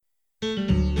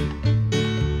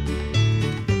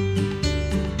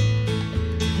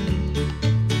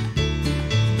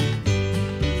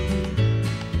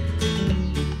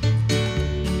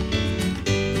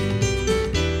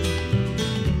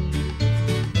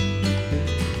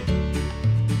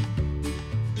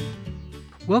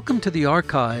Welcome to the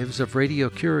archives of Radio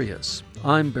Curious.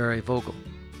 I'm Barry Vogel.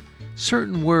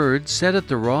 Certain words said at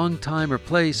the wrong time or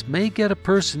place may get a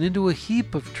person into a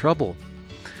heap of trouble.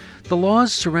 The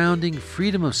laws surrounding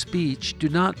freedom of speech do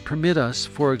not permit us,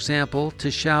 for example,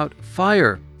 to shout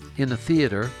 "fire" in a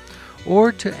theater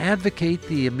or to advocate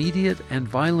the immediate and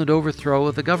violent overthrow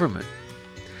of the government.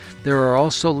 There are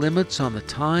also limits on the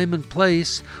time and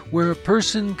place where a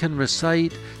person can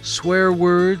recite swear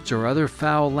words or other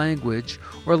foul language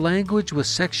or language with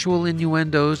sexual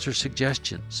innuendos or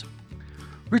suggestions.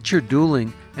 Richard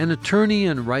Dooling, an attorney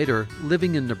and writer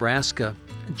living in Nebraska,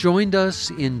 joined us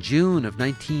in June of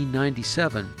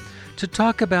 1997 to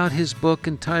talk about his book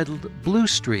entitled Blue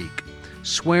Streak: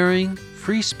 Swearing,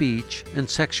 Free Speech, and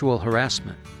Sexual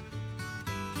Harassment.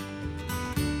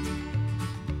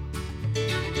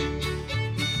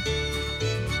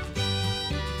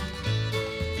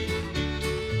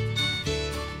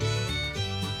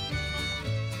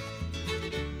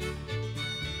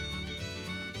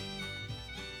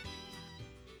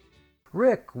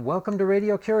 Rick, welcome to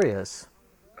Radio Curious.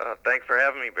 Thanks for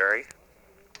having me, Barry.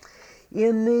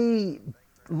 In the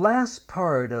last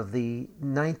part of the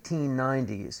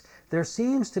 1990s, there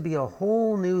seems to be a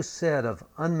whole new set of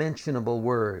unmentionable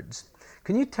words.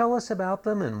 Can you tell us about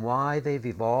them and why they've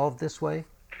evolved this way?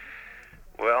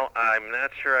 Well, I'm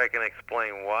not sure I can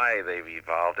explain why they've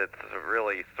evolved. It's a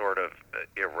really sort of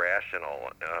irrational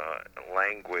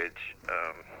language.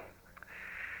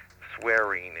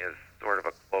 Swearing is sort of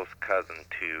a close cousin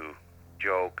to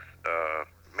jokes,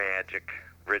 magic,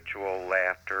 ritual,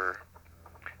 laughter.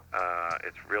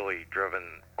 It's really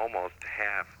driven almost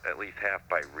at least half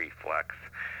by reflex.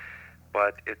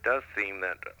 But it does seem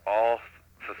that all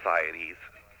societies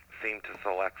seem to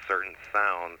select certain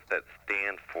sounds that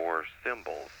stand for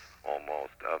symbols,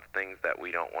 almost, of things that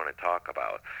we don't want to talk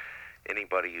about.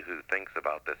 Anybody who thinks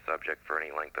about this subject for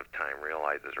any length of time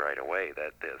realizes right away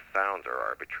that the sounds are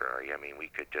arbitrary. I mean, we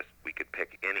could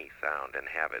pick any sound and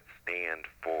have it stand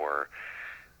for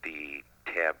the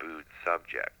tabooed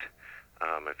subject.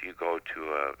 If you go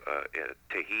to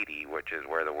Tahiti, which is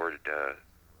where the word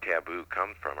taboo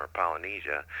comes from, or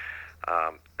Polynesia,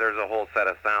 there's a whole set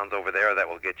of sounds over there that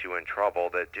will get you in trouble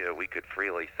that we could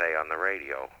freely say on the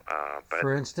radio.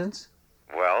 For instance?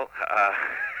 Well,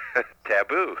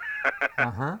 taboo.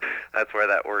 Uh-huh. That's where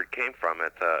that word came from.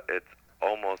 It's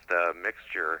almost a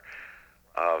mixture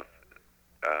of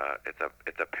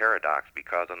it's a paradox,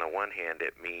 because on the one hand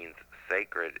it means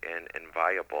sacred and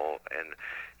inviolable, and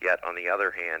yet on the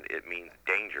other hand it means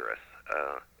dangerous.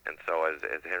 And so as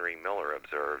Henry Miller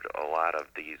observed, a lot of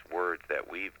these words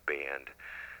that we've banned,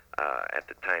 at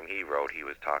the time he wrote, he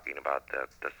was talking about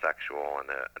the sexual and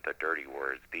the dirty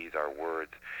words. These are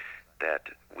words that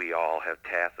we all have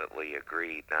tacitly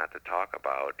agreed not to talk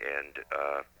about, and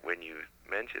when you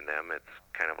mention them, it's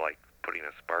kind of like putting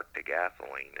a spark to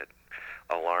gasoline. It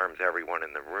alarms everyone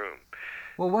in the room.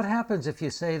 Well, what happens if you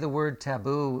say the word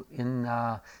taboo in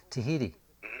Tahiti?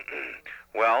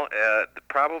 Well,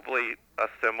 probably a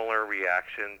similar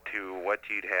reaction to what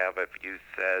you'd have if you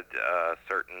said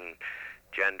certain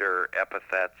gender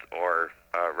epithets or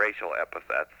racial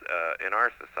epithets in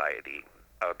our society.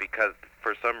 Because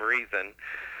for some reason,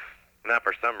 not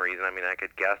for some reason, I mean, I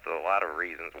could guess a lot of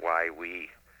reasons why we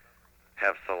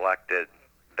have selected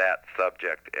that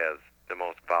subject as the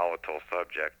most volatile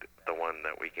subject, the one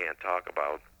that we can't talk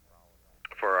about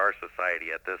for our society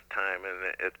at this time.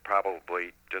 And it's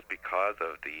probably just because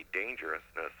of the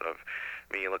dangerousness of,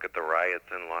 I mean, you look at the riots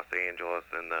in Los Angeles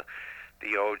and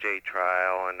the OJ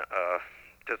trial and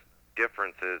just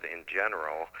differences in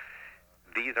general.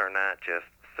 These are not just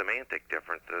semantic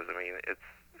differences. I mean, it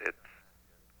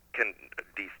can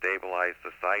destabilize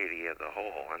society as a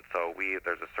whole, and so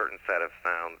there's a certain set of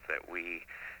sounds that we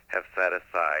have set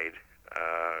aside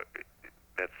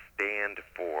that stand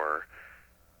for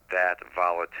that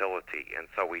volatility, and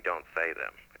so we don't say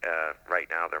them. Right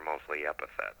now, they're mostly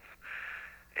epithets,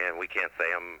 and we can't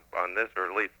say them on this, or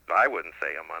at least I wouldn't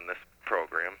say them on this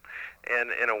program.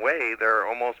 And in a way, they're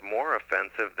almost more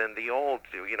offensive than the old,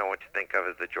 what you think of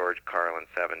as the George Carlin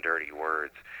 7 dirty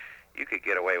words. You could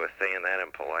get away with saying that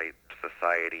in polite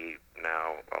society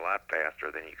now a lot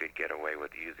faster than you could get away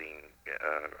with using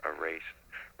a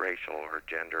racial or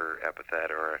gender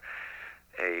epithet, or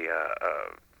a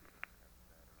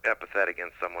epithet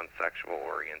against someone's sexual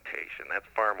orientation. That's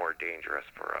far more dangerous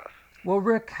for us. Well,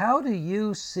 Rick, how do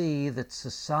you see that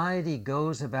society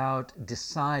goes about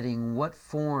deciding what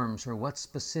forms or what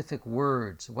specific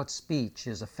words, what speech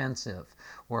is offensive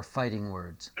or fighting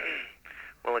words?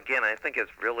 Well, again, I think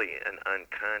it's really an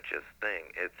unconscious thing.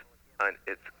 It's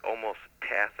it's almost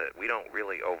tacit. We don't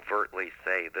really overtly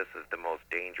say this is the most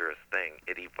dangerous thing.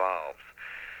 It evolves.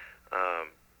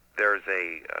 There's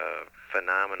a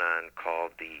phenomenon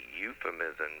called the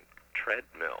euphemism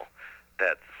treadmill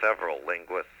that several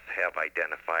linguists have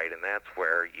identified, and that's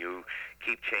where you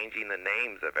keep changing the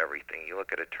names of everything. You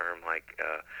look at a term like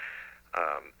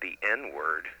the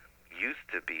N-word used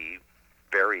to be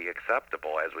very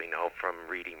acceptable, as we know from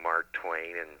reading Mark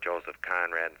Twain and Joseph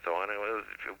Conrad and so on. It was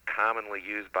commonly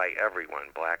used by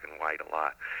everyone, black and white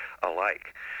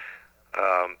alike.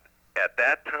 At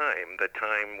that time, the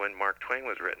time when Mark Twain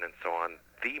was written and so on,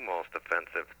 the most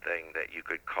offensive thing that you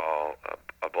could call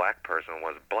a black person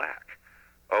was black.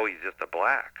 Oh, he's just a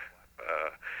black.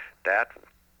 That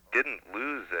didn't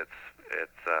lose its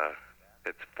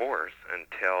force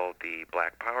until the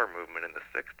Black Power movement in the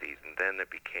 60s, and then it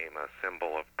became a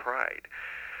symbol of pride.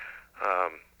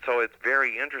 So it's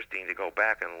very interesting to go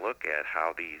back and look at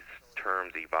how these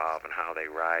terms evolve and how they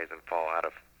rise and fall out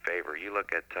of favor. You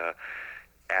look at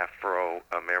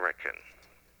Afro-American,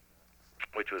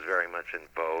 which was very much in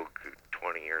vogue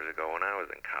 20 years ago when I was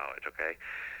in college, okay?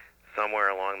 Somewhere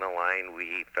along the line,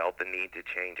 we felt the need to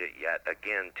change it yet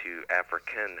again to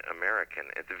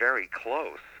African-American. It's very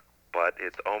close, but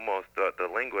it's almost, the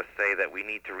linguists say that we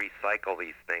need to recycle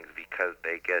these things because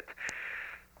they get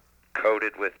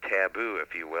coated with taboo,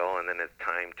 if you will, and then it's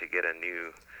time to get a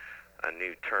new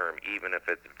term, even if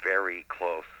it's very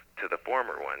close to the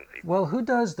former one. Well, who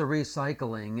does the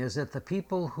recycling? Is it the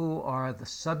people who are the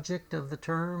subject of the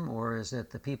term, or is it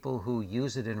the people who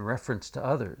use it in reference to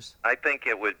others? I think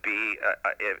it would be,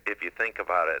 if you think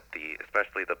about it,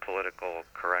 especially the political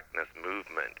correctness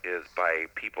movement is by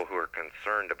people who are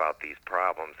concerned about these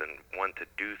problems and want to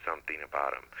do something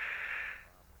about them.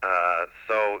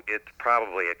 So it's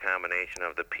probably a combination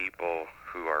of the people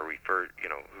who are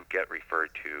who get referred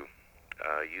to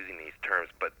using these terms,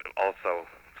 but also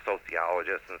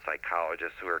sociologists and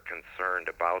psychologists who are concerned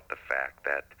about the fact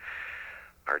that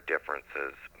our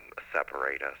differences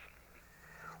separate us.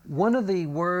 One of the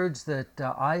words that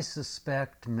I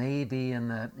suspect may be in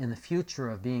the future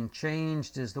of being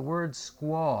changed is the word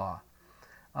squaw.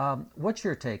 What's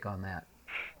your take on that?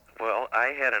 Well,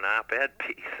 I had an op-ed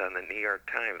piece on the New York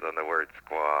Times on the word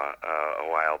squaw a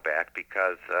while back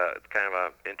because it's kind of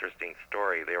an interesting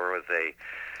story. There was a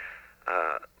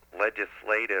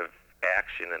legislative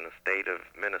action in the state of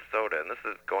Minnesota, and this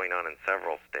is going on in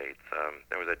several states.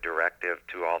 There was a directive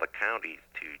to all the counties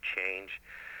to change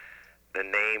the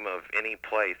name of any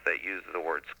place that uses the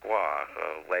word squaw,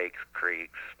 lakes,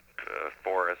 creeks,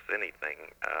 forests,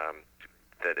 anything.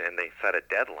 And they set a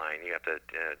deadline. You have to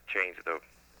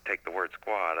take the word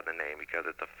squaw out of the name because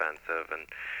it's offensive. And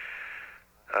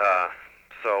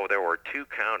so there were two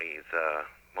counties,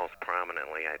 most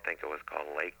prominently, I think it was called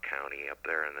Lake County up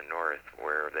there in the north,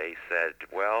 where they said,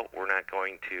 well,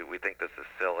 we think this is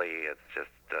silly. It's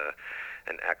just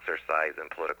an exercise in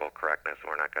political correctness.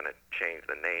 We're not going to change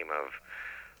the name of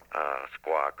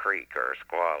Squaw Creek or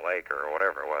Squaw Lake or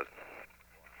whatever it was.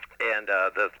 And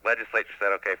the legislature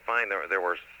said, okay, fine. There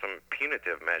were some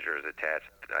punitive measures attached.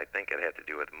 I think it had to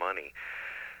do with money.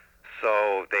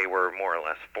 So they were more or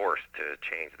less forced to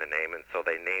change the name, and so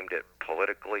they named it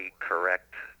Politically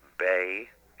Correct Bay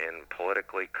and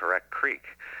Politically Correct Creek.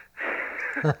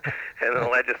 And the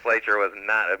legislature was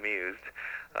not amused.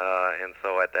 And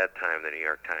so at that time, the New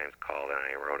York Times called, and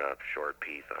I wrote a short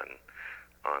piece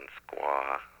on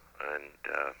squaw.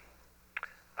 And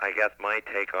I guess my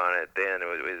take on it then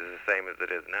was the same as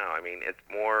it is now. I mean, it's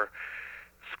more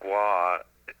squaw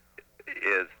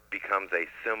becomes a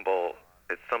symbol.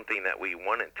 It's something that we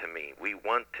want it to mean. We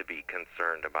want to be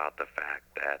concerned about the fact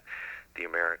that the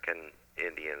American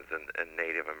Indians and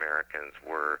Native Americans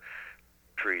were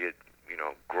treated,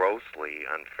 grossly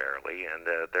unfairly, and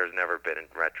there's never been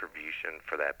retribution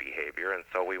for that behavior. And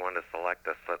so we want to select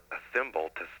a symbol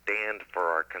to stand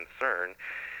for our concern.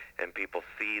 And people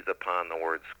seize upon the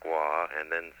word squaw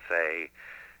and then say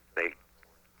they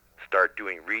start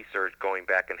doing research, going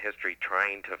back in history,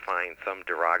 trying to find some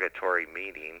derogatory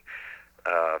meaning.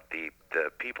 The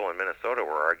people in Minnesota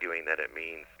were arguing that it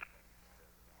means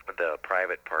the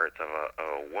private parts of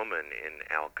a woman in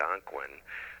Algonquin,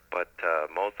 but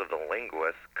most of the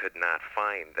linguists could not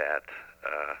find that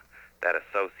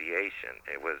association.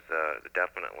 It was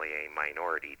definitely a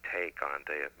minority take on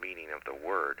the meaning of the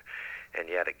word, and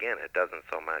yet again, it doesn't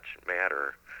so much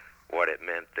matter what it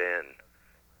meant then.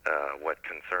 What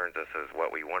concerns us is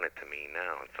what we want it to mean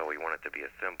now, and so we want it to be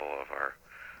a symbol of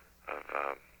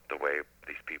the way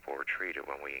these people were treated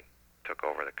when we took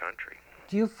over the country.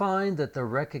 Do you find that the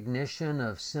recognition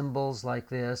of symbols like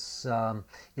this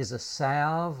is a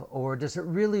salve, or does it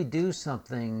really do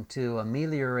something to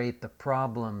ameliorate the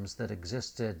problems that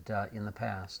existed in the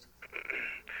past?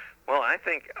 Well, I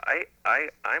think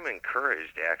I'm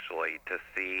encouraged actually to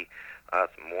see us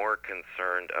more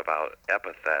concerned about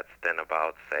epithets than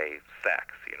about, say,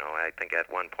 sex. You know, I think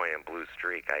at one point in Blue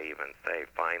Streak, I even say,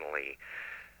 finally,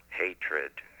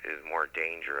 hatred is more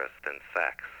dangerous than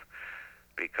sex.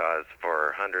 Because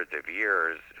for hundreds of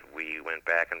years, we went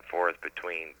back and forth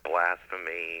between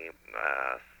blasphemy,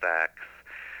 sex,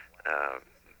 uh,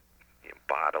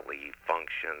 bodily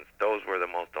functions. Those were the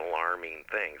most alarming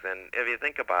things. And if you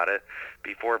think about it,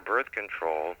 before birth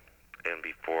control and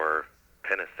before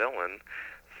penicillin,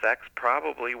 sex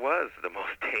probably was the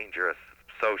most dangerous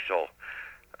social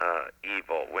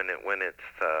evil when it's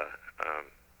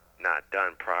not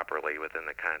done properly within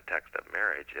the context of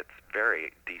marriage. It's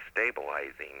very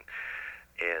destabilizing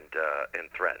and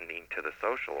threatening to the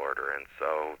social order, and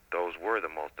so those were the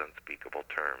most unspeakable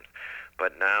terms.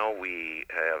 But now we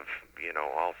have,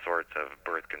 all sorts of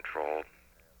birth control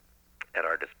at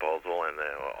our disposal, and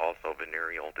also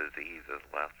venereal disease is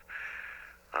less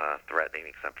threatening,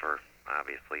 except for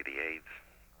obviously the AIDS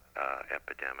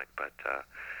epidemic.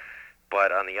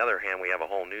 But on the other hand, we have a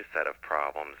whole new set of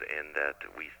problems in that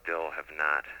we still have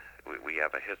not. We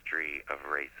have a history of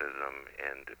racism,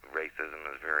 and racism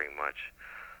is very much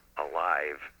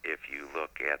alive if you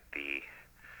look at the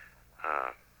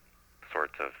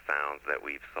sorts of sounds that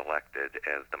we've selected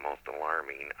as the most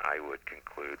alarming. I would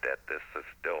conclude that this is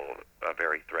still a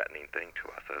very threatening thing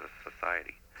to us as a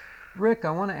society. Rick,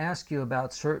 I want to ask you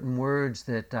about certain words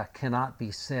that cannot be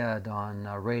said on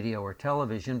radio or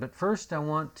television, but first I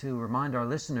want to remind our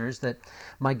listeners that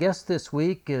my guest this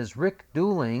week is Rick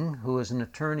Dooling, who is an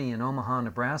attorney in Omaha,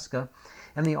 Nebraska,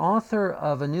 and the author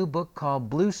of a new book called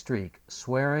Blue Streak: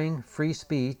 Swearing, Free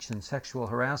Speech, and Sexual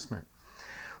Harassment.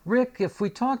 Rick, if we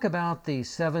talk about the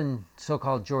 7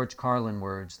 so-called George Carlin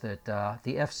words that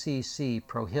the FCC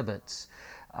prohibits,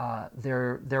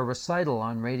 their recital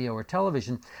on radio or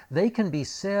television, they can be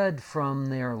said from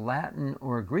their Latin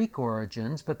or Greek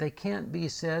origins, but they can't be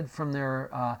said from their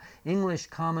English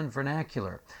common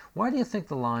vernacular. Why do you think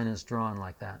the line is drawn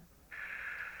like that?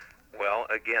 Well,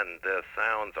 again, the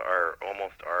sounds are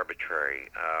almost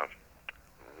arbitrary.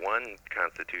 One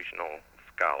constitutional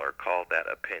scholar called that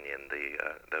opinion.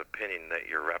 The opinion that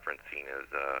you're referencing is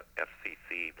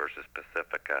FCC versus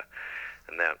Pacifica,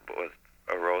 and that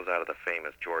arose out of the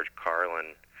famous George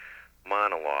Carlin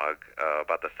monologue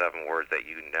about the 7 words that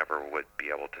you never would be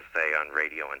able to say on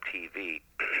radio and TV.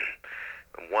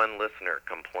 One listener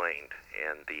complained,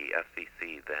 and the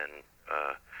FCC then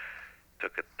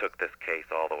took this case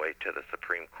all the way to the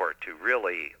Supreme Court to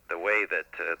really, the way that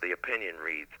the opinion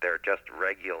reads, they're just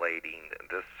regulating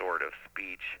this sort of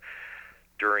speech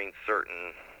during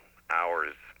certain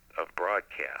hours of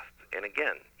broadcast. And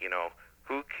again,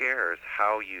 who cares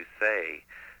how you say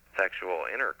sexual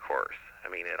intercourse? I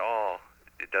mean,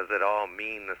 does it all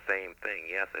mean the same thing?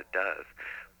 Yes, it does.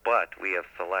 But we have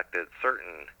selected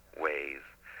certain ways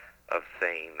of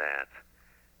saying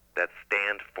that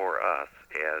stand for us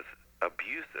as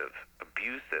abusive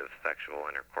sexual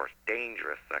intercourse,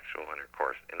 dangerous sexual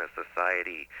intercourse in a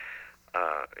society,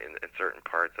 in certain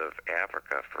parts of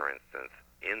Africa, for instance.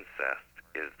 Incest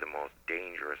is the most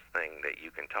dangerous thing that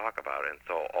you can talk about, and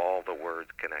so all the words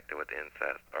connected with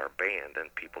incest are banned,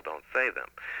 and people don't say them.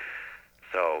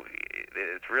 So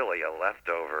it's really a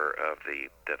leftover of the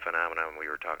phenomenon we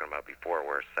were talking about before,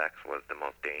 where sex was the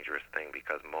most dangerous thing,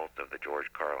 because most of the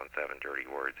George Carlin 7 dirty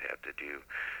words have to do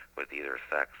with either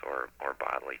sex or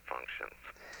bodily functions.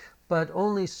 But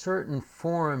only certain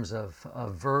forms of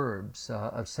verbs,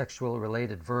 of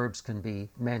sexual-related verbs, can be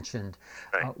mentioned.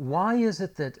 Right. Why is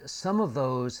it that some of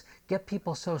those get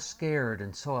people so scared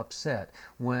and so upset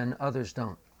when others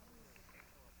don't?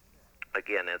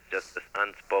 Again, it's just this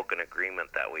unspoken agreement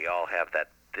that we all have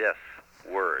that this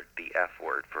word, the F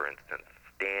word, for instance,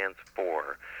 stands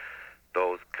for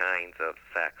those kinds of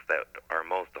sex that are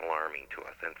most alarming to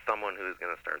us. And someone who's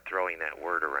going to start throwing that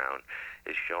word around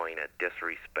is showing a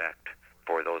disrespect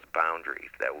for those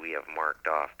boundaries that we have marked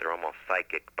off. They're almost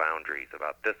psychic boundaries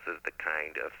about this is the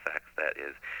kind of sex that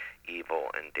is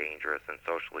evil and dangerous and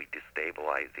socially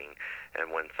destabilizing.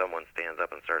 And when someone stands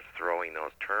up and starts throwing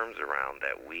those terms around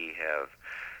that we have,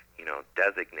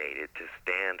 designated to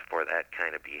stand for that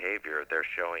kind of behavior, they're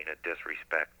showing a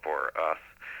disrespect for us,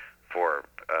 for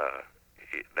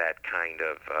that kind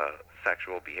of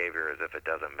sexual behavior, as if it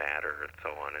doesn't matter, and so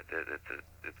on.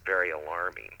 It's very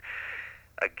alarming.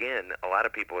 Again, a lot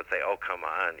of people would say, "Oh, come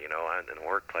on, in the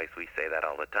workplace we say that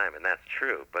all the time," and that's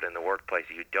true. But in the workplace,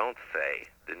 you don't say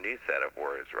the new set of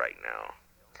words right now,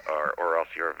 or else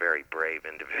you're a very brave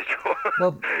individual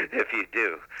Well, if you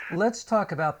do. let's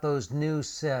talk about those new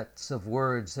sets of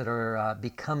words that are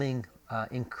becoming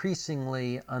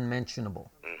increasingly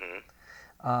unmentionable.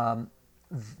 Hmm.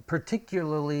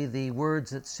 Particularly the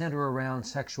words that center around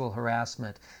sexual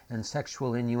harassment and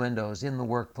sexual innuendos in the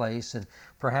workplace and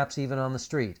perhaps even on the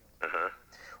street. Uh-huh.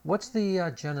 What's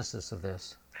the genesis of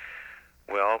this?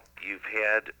 Well, you've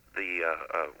had the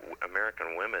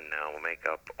American women now make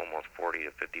up almost 40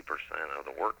 to 50% of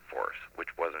the workforce,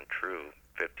 which wasn't true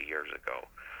 50 years ago.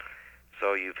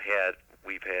 So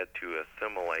we've had to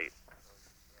assimilate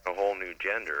a whole new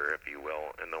gender, if you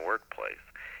will, in the workplace.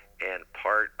 And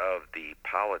part of the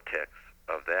politics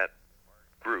of that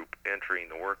group entering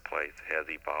the workplace has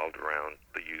evolved around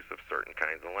the use of certain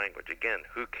kinds of language. Again,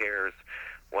 who cares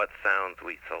what sounds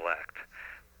we select?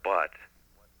 But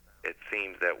it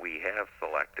seems that we have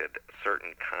selected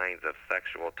certain kinds of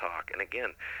sexual talk. And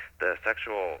again, the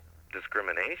sexual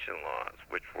discrimination laws,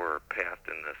 which were passed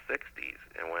in the 60s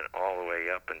and went all the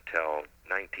way up until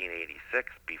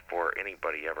 1986 before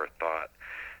anybody ever thought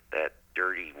that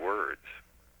dirty words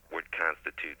would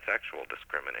constitute sexual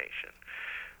discrimination.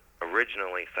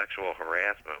 Originally, sexual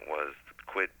harassment was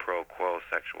quid pro quo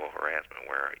sexual harassment,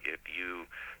 where if you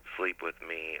sleep with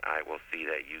me, I will see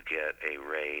that you get a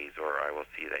raise, or I will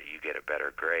see that you get a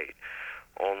better grade.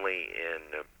 Only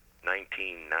in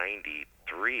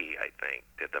 1993, I think,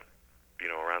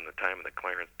 around the time of the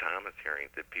Clarence Thomas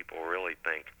hearings, did people really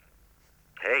think,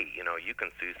 hey, you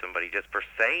can sue somebody just for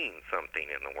saying something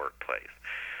in the workplace,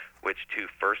 which to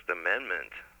First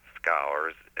Amendment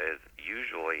scholars is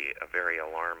usually a very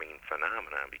alarming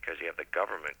phenomenon, because you have the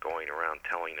government going around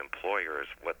telling employers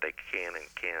what they can and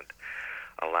can't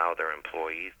allow their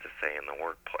employees to say in the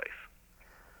workplace.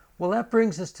 Well, that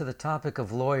brings us to the topic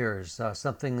of lawyers,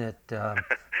 something that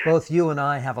both you and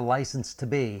I have a license to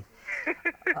be.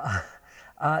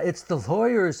 It's the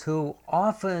lawyers who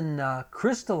often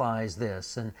crystallize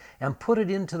this and put it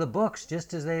into the books,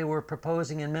 just as they were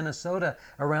proposing in Minnesota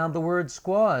around the word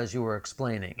squaw, as you were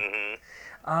explaining.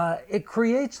 Mm-hmm. It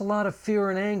creates a lot of fear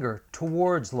and anger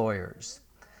towards lawyers.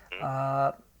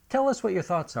 Tell us what your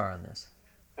thoughts are on this.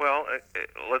 Well,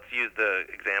 let's use the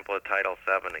example of Title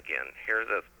VII again. Here's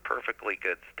a perfectly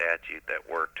good statute that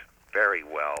worked very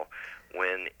well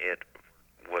when it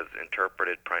was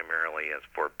interpreted primarily as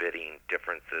forbidding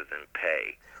differences in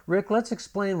pay. Rick, let's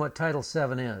explain what Title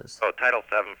VII is. So Title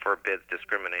VII forbids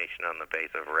discrimination on the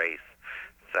basis of race,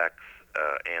 sex,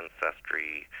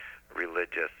 ancestry,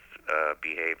 religious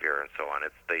behavior, and so on.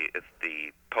 It's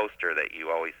the poster that you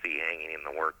always see hanging in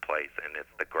the workplace, and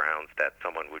it's the grounds that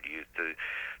someone would use to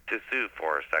sue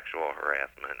for sexual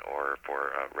harassment or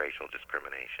for racial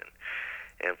discrimination.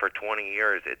 And for 20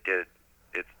 years, it did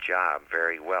its job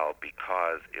very well,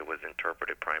 because it was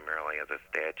interpreted primarily as a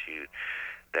statute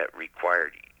that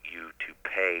required you to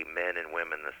pay men and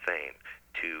women the same,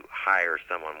 to hire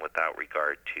someone without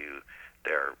regard to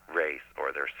their race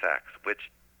or their sex,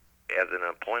 which, as an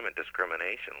employment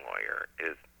discrimination lawyer,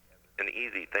 is an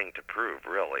easy thing to prove,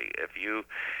 really. If you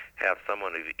have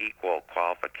someone of equal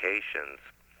qualifications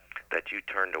that you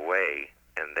turned away,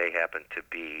 and they happen to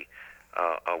be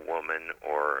a woman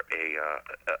or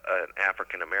an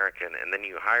African American, and then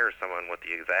you hire someone with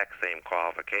the exact same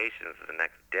qualifications the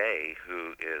next day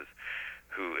who is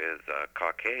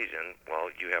Caucasian,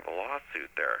 well, you have a lawsuit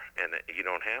there, and you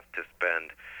don't have to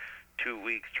spend 2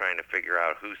 weeks trying to figure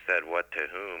out who said what to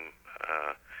whom.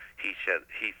 He said,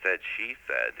 she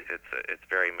said. It's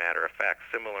very matter of fact.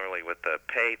 Similarly with the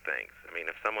pay things. I mean,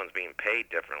 if someone's being paid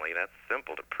differently, that's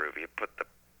simple to prove. You put the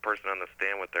person on the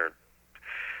stand with their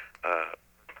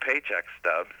paycheck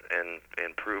stubs and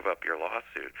prove up your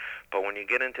lawsuit. But when you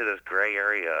get into this gray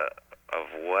area of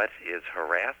what is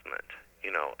harassment,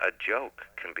 a joke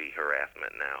can be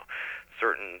harassment now.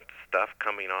 Certain stuff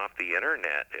coming off the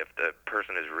internet, if the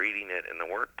person is reading it in the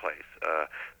workplace.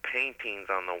 Paintings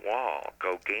on the wall,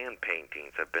 Gauguin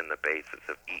paintings, have been the basis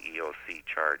of EEOC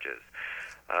charges.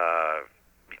 A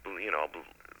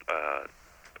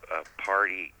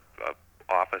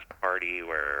office party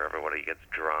where everybody gets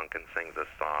drunk and sings a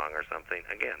song or something,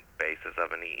 again, basis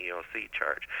of an EEOC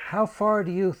charge. How far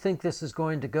do you think this is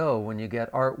going to go when you get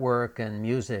artwork and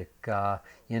music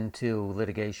into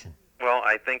litigation? Well,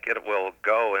 I think it will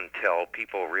go until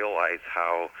people realize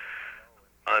how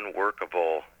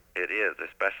unworkable it is,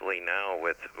 especially now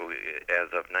as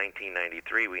of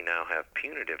 1993, we now have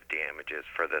punitive damages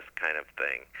for this kind of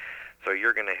thing. So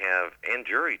you're going to have, and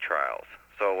jury trials.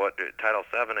 So what Title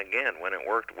VII, again, when it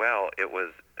worked well, it was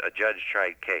a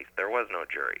judge-tried case. There was no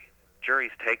jury.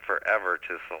 Juries take forever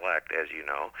to select, as you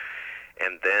know,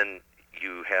 and then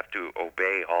you have to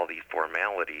obey all these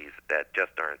formalities that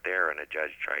just aren't there in a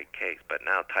judge-tried case. But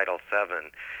now Title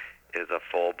VII is a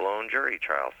full-blown jury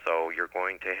trial, so you're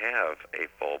going to have a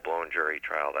full-blown jury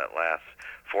trial that lasts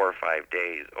 4 or 5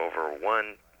 days over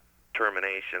one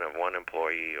termination of one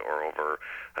employee or over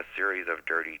a series of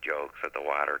dirty jokes at the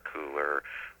water cooler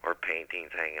or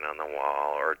paintings hanging on the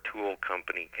wall or tool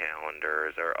company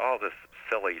calendars or all this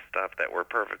silly stuff that we're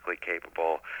perfectly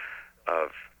capable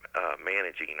of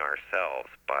managing ourselves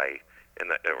by,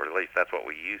 or at least that's what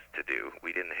we used to do.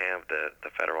 We didn't have the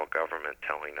federal government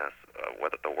telling us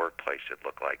what the workplace should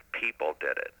look like. People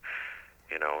did it.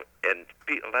 And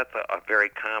that's a very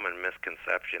common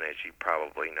misconception, as you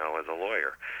probably know as a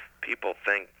lawyer. People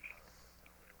think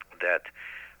that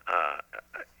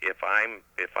if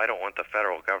I don't want the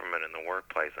federal government in the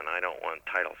workplace and I don't want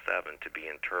Title VII to be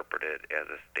interpreted as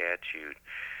a statute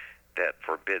that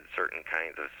forbids certain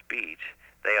kinds of speech,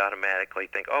 they automatically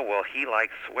think, oh, well, he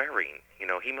likes swearing.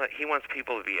 He wants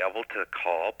people to be able to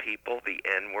call people the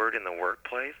N-word in the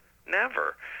workplace.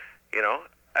 Never.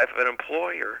 If an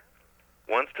employer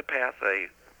wants to pass a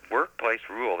workplace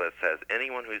rule that says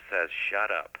anyone who says shut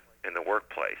up in the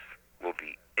workplace will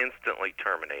be instantly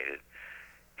terminated,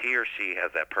 he or she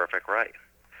has that perfect right.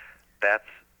 That's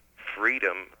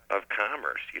freedom of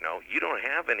commerce. You don't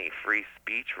have any free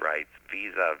speech rights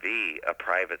vis-a-vis a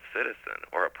private citizen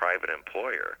or a private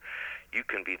employer. You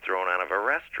can be thrown out of a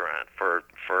restaurant for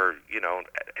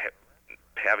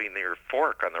having your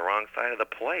fork on the wrong side of the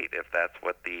plate if that's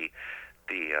what the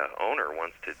owner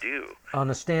wants to do. On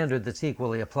a standard that's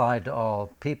equally applied to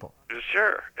all people.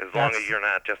 Sure, as long as you're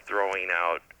not just throwing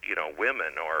out,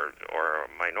 women or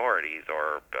minorities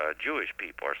or Jewish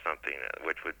people or something,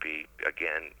 which would be,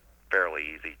 again, fairly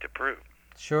easy to prove.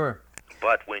 Sure.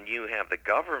 But when you have the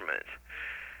government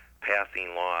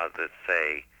passing laws that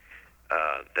say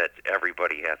that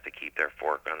everybody has to keep their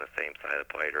fork on the same side of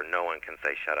the plate or no one can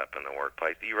say shut up in the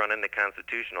workplace, you run into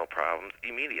constitutional problems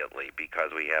immediately because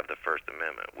we have the First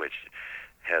Amendment, which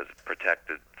has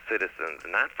protected citizens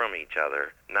not from each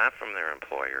other, not from their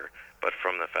employer, but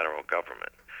from the federal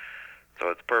government. So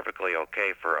it's perfectly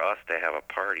okay for us to have a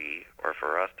party or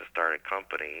for us to start a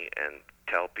company and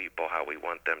tell people how we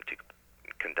want them to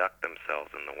conduct themselves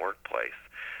in the workplace.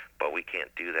 But we can't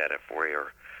do that if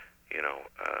we're,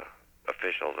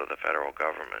 officials of the federal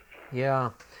government.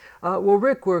 Yeah. Well,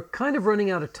 Rick, we're kind of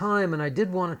running out of time, and I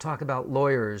did want to talk about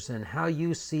lawyers and how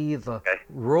you see the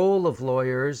role of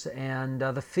lawyers and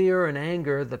the fear and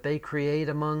anger that they create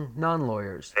among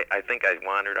non-lawyers. I think I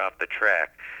wandered off the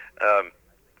track.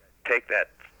 Take that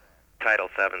Title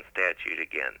VII statute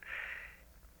again.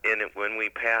 When we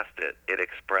passed it, it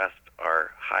expressed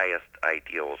our highest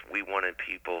ideals. We wanted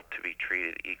people to be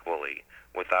treated equally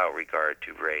without regard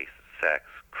to race, sex,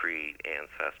 creed,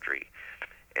 ancestry.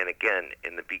 And again,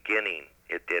 in the beginning,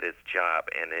 it did its job,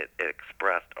 and it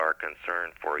expressed our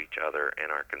concern for each other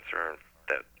and our concern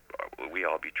that we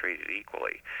all be treated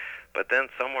equally. But then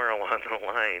somewhere along the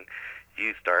line,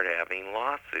 you start having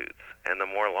lawsuits. And the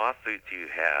more lawsuits you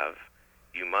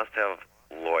must have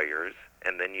lawyers,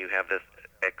 and then you have this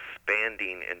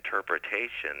expanding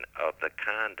interpretation of the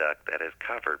conduct that is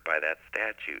covered by that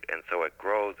statute. And so it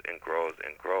grows and grows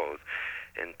and grows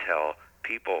until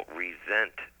people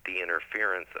resent the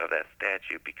interference of that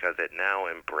statute because it now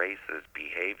embraces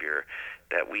behavior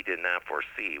that we did not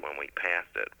foresee when we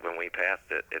passed it. When we passed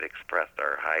it, it expressed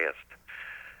our highest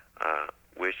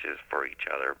wishes for each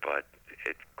other, but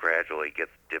it gradually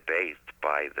gets debased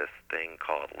by this thing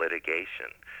called litigation,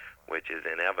 which is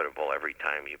inevitable every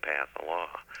time you pass a law.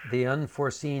 The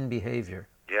unforeseen behavior.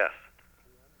 Yes.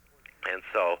 And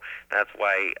so that's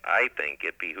why I think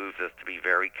it behooves us to be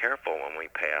very careful when we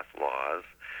pass laws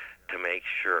to make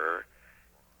sure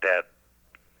that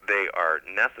they are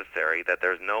necessary, that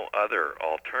there's no other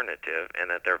alternative,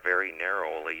 and that they're very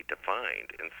narrowly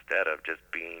defined instead of just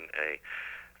being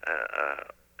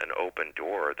an open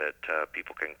door that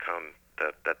people can come,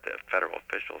 that the federal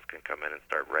officials can come in and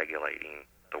start regulating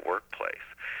the workplace.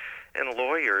 And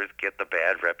lawyers get the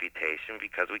bad reputation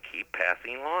because we keep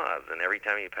passing laws. And every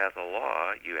time you pass a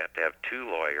law, you have to have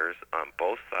two lawyers on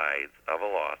both sides of a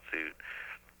lawsuit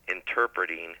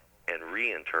interpreting and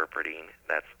reinterpreting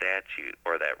that statute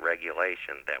or that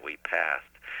regulation that we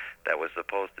passed that was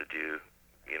supposed to do,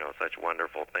 such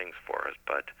wonderful things for us.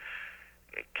 But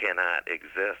it cannot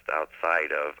exist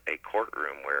outside of a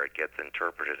courtroom where it gets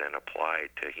interpreted and applied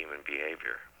to human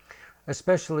behavior.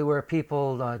 Especially where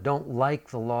people don't like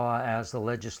the law as the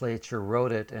legislature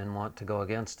wrote it and want to go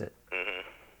against it. Mm-hmm.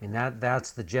 I mean,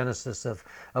 that's the genesis of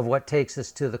what takes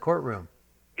us to the courtroom.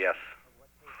 Yes.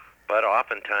 But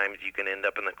oftentimes you can end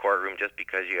up in the courtroom just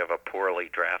because you have a poorly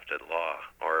drafted law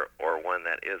or one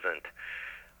that isn't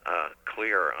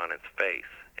clear on its face.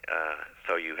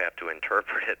 So you have to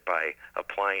interpret it by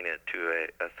applying it to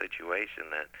a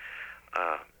situation that,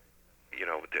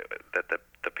 that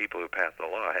the people who passed the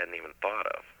law hadn't even thought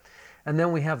of. And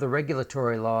then we have the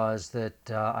regulatory laws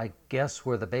that I guess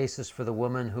were the basis for the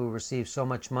woman who received so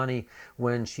much money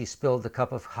when she spilled the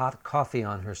cup of hot coffee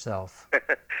on herself.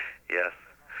 Yes.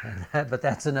 But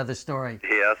that's another story.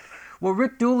 Yes. Well,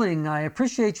 Rick Dooling, I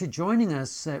appreciate you joining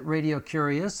us at Radio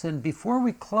Curious. And before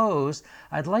we close,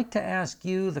 I'd like to ask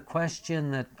you the question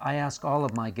that I ask all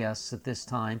of my guests at this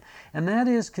time. And that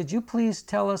is, could you please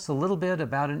tell us a little bit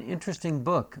about an interesting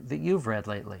book that you've read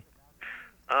lately?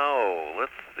 Oh,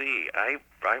 let's see. I'm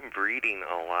reading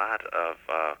a lot of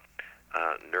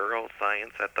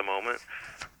neuroscience at the moment.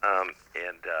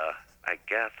 And I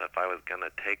guess if I was going to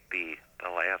take the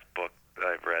last book that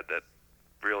I've read that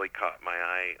really caught my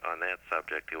eye on that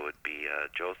subject, it would be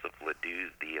Joseph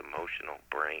Ledoux's The Emotional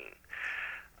Brain.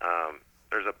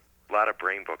 There's a lot of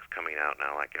brain books coming out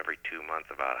now, like every 2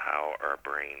 months, about how our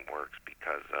brain works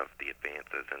because of the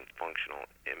advances in functional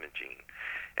imaging.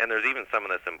 And there's even some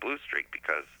of this in Blue Streak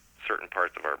because certain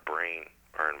parts of our brain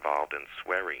are involved in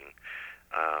swearing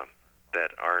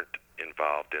that aren't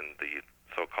involved in the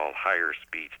so-called higher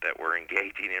speech that we're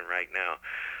engaging in right now.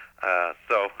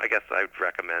 So I guess I'd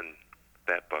recommend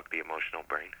that book, The Emotional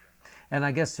Brain. And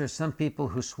I guess there's some people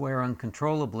who swear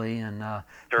uncontrollably and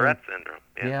Tourette's syndrome.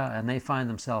 Yeah, and they find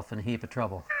themselves in a heap of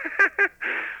trouble.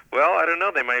 Well, I don't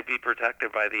know. They might be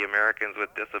protected by the Americans with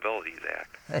Disabilities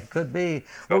Act. It could be.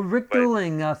 Well, Rick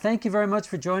Dooling, thank you very much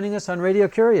for joining us on Radio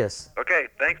Curious. Okay,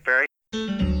 thanks, Barry.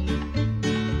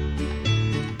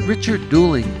 Richard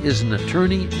Dooling is an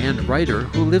attorney and writer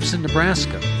who lives in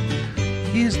Nebraska.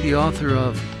 He is the author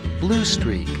of Blue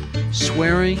Streak,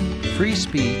 Swearing, Free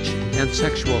Speech, and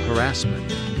Sexual Harassment.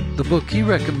 The book he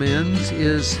recommends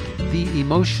is The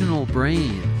Emotional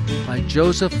Brain by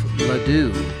Joseph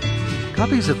Ledoux.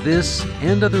 Copies of this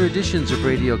and other editions of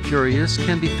Radio Curious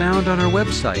can be found on our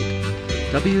website,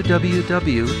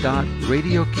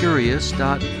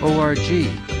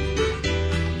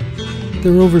 www.radiocurious.org.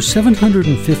 There are over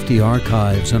 750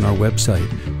 archives on our website,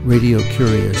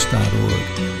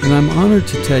 radiocurious.org, and I'm honored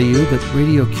to tell you that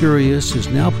Radio Curious is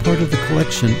now part of the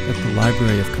collection at the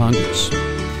Library of Congress.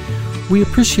 We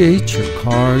appreciate your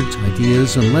cards,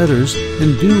 ideas, and letters,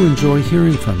 and do enjoy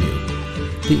hearing from you.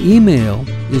 The email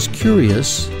is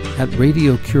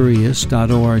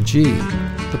curious@radiocurious.org.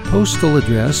 The postal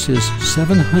address is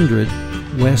 700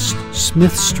 West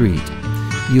Smith Street,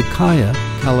 Ukiah,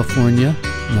 California,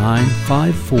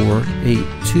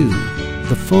 95482.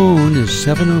 The phone is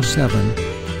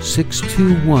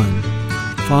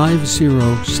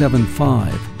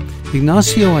 707-621-5075.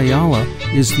 Ignacio Ayala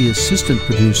is the assistant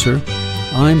producer.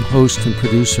 I'm host and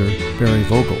producer Barry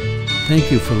Vogel.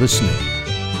 Thank you for listening.